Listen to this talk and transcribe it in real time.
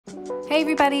Hey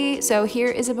everybody, so here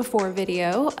is a before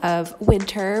video of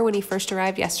Winter when he first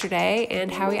arrived yesterday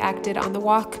and how he acted on the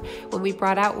walk when we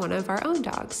brought out one of our own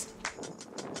dogs.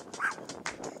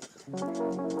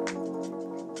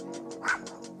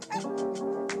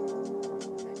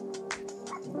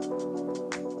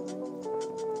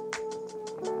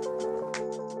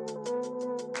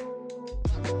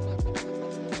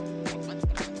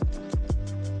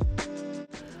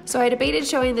 So I debated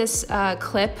showing this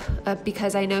clip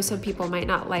because I know some people might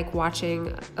not like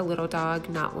watching a little dog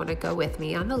not want to go with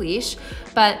me on the leash,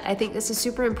 but I think this is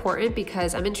super important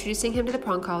because I'm introducing him to the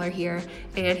prong collar here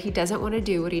and he doesn't want to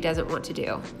do what he doesn't want to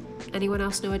do. Anyone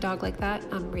else know a dog like that?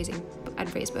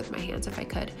 I'd raise both my hands if I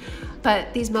could.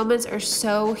 But these moments are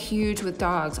so huge with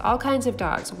dogs, all kinds of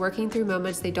dogs, working through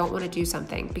moments they don't want to do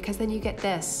something, because then you get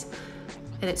this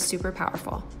and it's super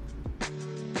powerful.